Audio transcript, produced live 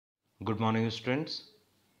Good morning students.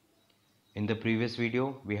 In the previous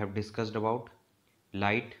video we have discussed about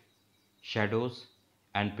light, shadows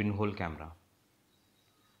and pinhole camera.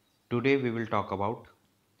 Today we will talk about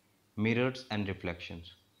mirrors and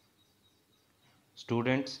reflections.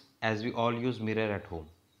 Students, as we all use mirror at home,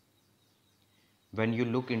 when you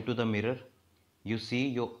look into the mirror you see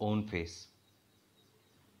your own face.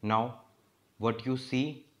 Now what you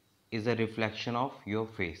see is a reflection of your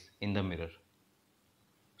face in the mirror.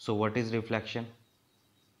 So what is reflection?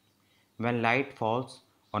 When light falls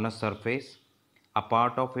on a surface, a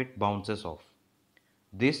part of it bounces off.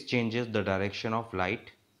 This changes the direction of light.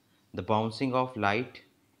 The bouncing of light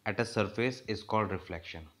at a surface is called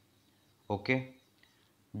reflection. Okay?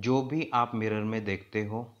 जो भी आप mirror में देखते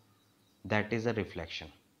हो that is a reflection.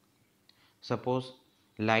 Suppose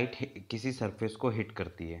light किसी surface को hit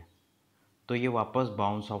करती है तो ये वापस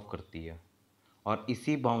बाउंस ऑफ करती है और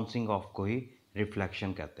इसी बाउंसिंग ऑफ को ही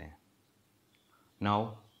रिफ्लेक्शन कहते हैं. Now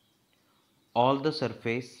all the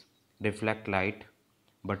surface reflect light,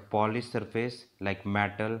 but polished surface like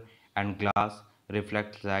metal and glass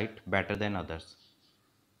reflects light better than others.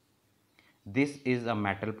 This is a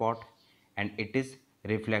metal pot and it is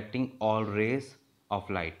reflecting all rays of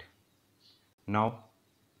light. Now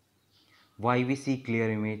why we see clear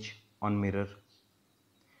image on mirror?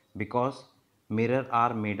 Because mirror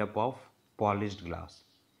are made up of polished glass,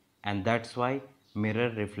 and that's why mirror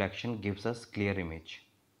reflection gives us clear image.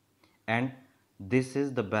 And this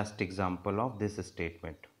is the best example of this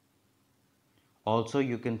statement. Also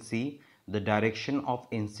you can see the direction of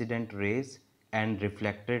incident rays and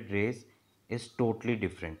reflected rays is totally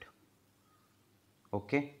different.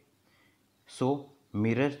 Okay, so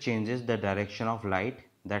mirror changes the direction of light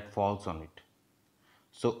that falls on it.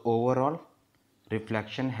 So overall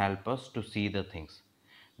reflection helps us to see the things.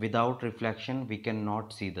 Without reflection we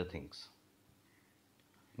cannot see the things.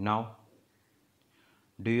 Now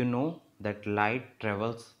do you know that light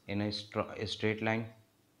travels in a straight line?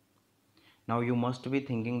 Now you must be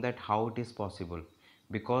thinking that how it is possible,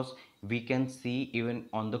 because we can see even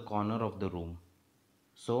on the corner of the room.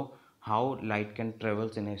 So how light can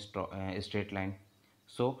travels in a straight line?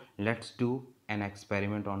 So let's do an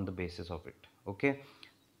experiment on the basis of it. Okay,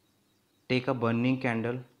 take a burning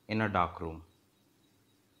candle in a dark room.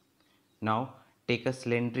 Now take a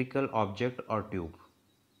cylindrical object or tube.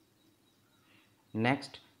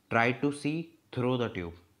 Next try to see through the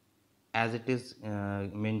tube. As it is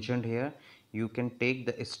mentioned here, you can take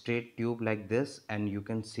the straight tube like this and you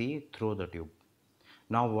can see through the tube.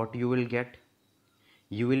 Now what you will get?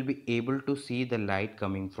 You will be able to see the light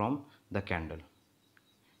coming from the candle.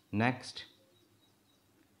 Next,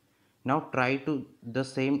 now try to the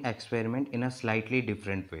same experiment in a slightly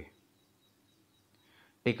different way.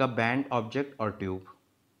 Take a bent object or tube.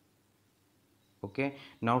 Okay,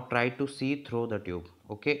 now try to see through the tube.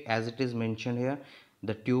 Okay, as it is mentioned here,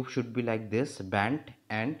 the tube should be like this, bent,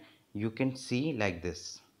 and you can see like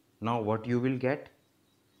this. Now what you will get?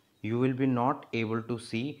 You will be not able to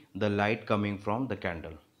see the light coming from the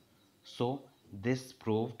candle. So this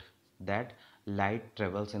proved that light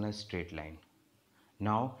travels in a straight line.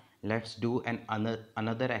 Now let's do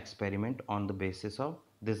another experiment on the basis of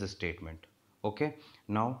this statement. Okay,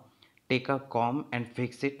 now take a comb and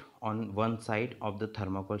fix it on one side of the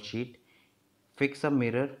thermocol sheet. Fix a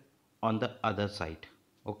mirror on the other side.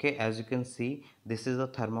 Okay, as you can see, this is a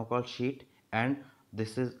thermocol sheet and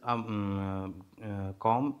this is a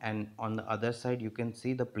comb, and on the other side you can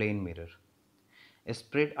see the plain mirror.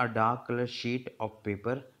 Spread a dark color sheet of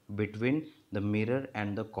paper between the mirror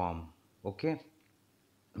and the comb. Okay,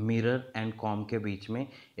 mirror and com के बीच में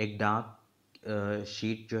एक dark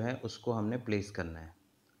sheet जो है उसको हमने place करना है.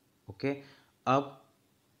 Okay, अब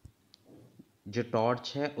जो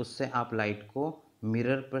टॉर्च है उससे आप लाइट को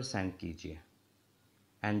मिरर पर सेंड कीजिए.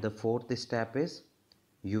 And the fourth step is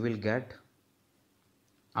you will get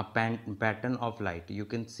a pattern of light. You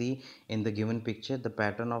can see in the given picture the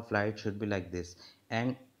pattern of light should be like this,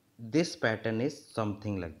 and this pattern is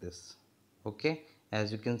something like this. Okay,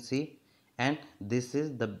 as you can see, and this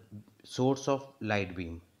is the source of light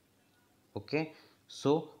beam. Okay,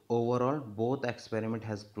 so overall both experiment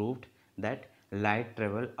has proved that light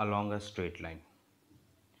travel along a straight line.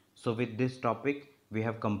 So with this topic we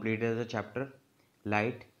have completed the chapter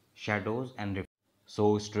light, shadows and reflections.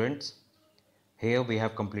 So students, here we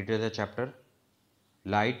have completed the chapter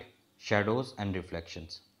light, shadows and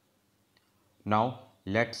reflections. Now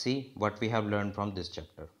let's see what we have learned from this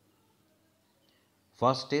chapter.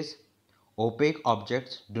 First is opaque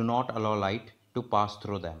objects do not allow light to pass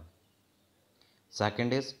through them.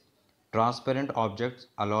 Second is transparent objects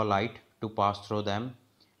allow light to pass through them,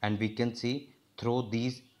 and we can see through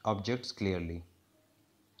these objects clearly.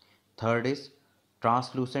 Third is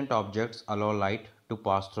translucent objects allow light to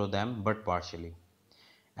pass through them but partially.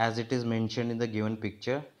 As it is mentioned in the given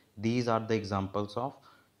picture, these are the examples of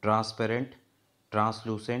transparent,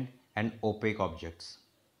 translucent and opaque objects.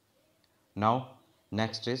 Now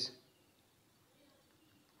next is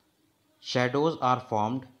shadows are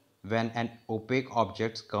formed when an opaque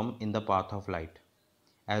objects come in the path of light.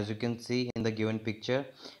 As you can see in the given picture,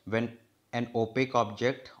 when an opaque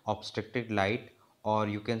object obstructed light, or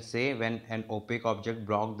you can say when an opaque object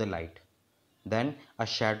blocked the light, then a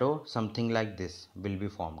shadow something like this will be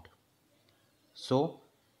formed. So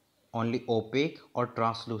only opaque or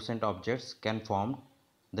translucent objects can form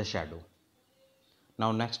the shadow.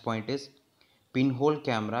 Now next point is pinhole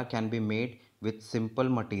camera can be made with simple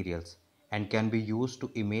materials and can be used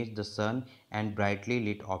to image the sun and brightly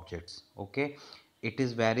lit objects. Okay, it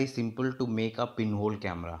is very simple to make a pinhole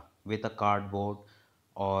camera with a cardboard,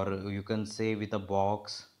 or you can say with a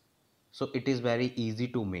box. So it is very easy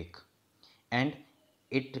to make, and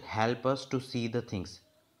it help us to see the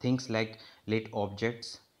things like lit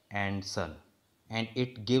objects and sun, and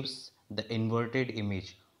it gives the inverted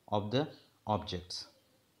image of the objects.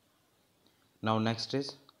 Now next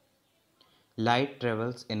is light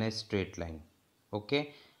travels in a straight line.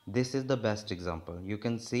 Okay, this is the best example. You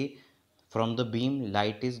can see from the beam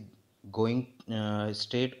light is going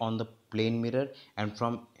straight on the plane mirror, and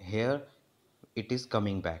from here it is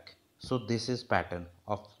coming back. So this is pattern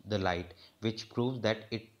of the light which proves that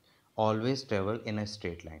it always travel in a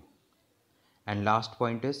straight line. And last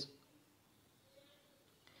point is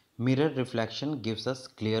mirror reflection gives us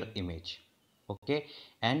clear image. Okay,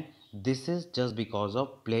 and this is just because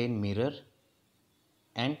of plane mirror,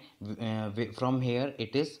 and from here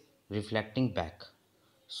it is reflecting back.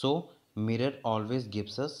 So mirror always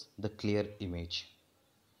gives us the clear image.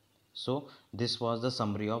 So this was the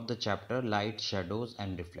summary of the chapter light, shadows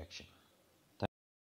and reflection.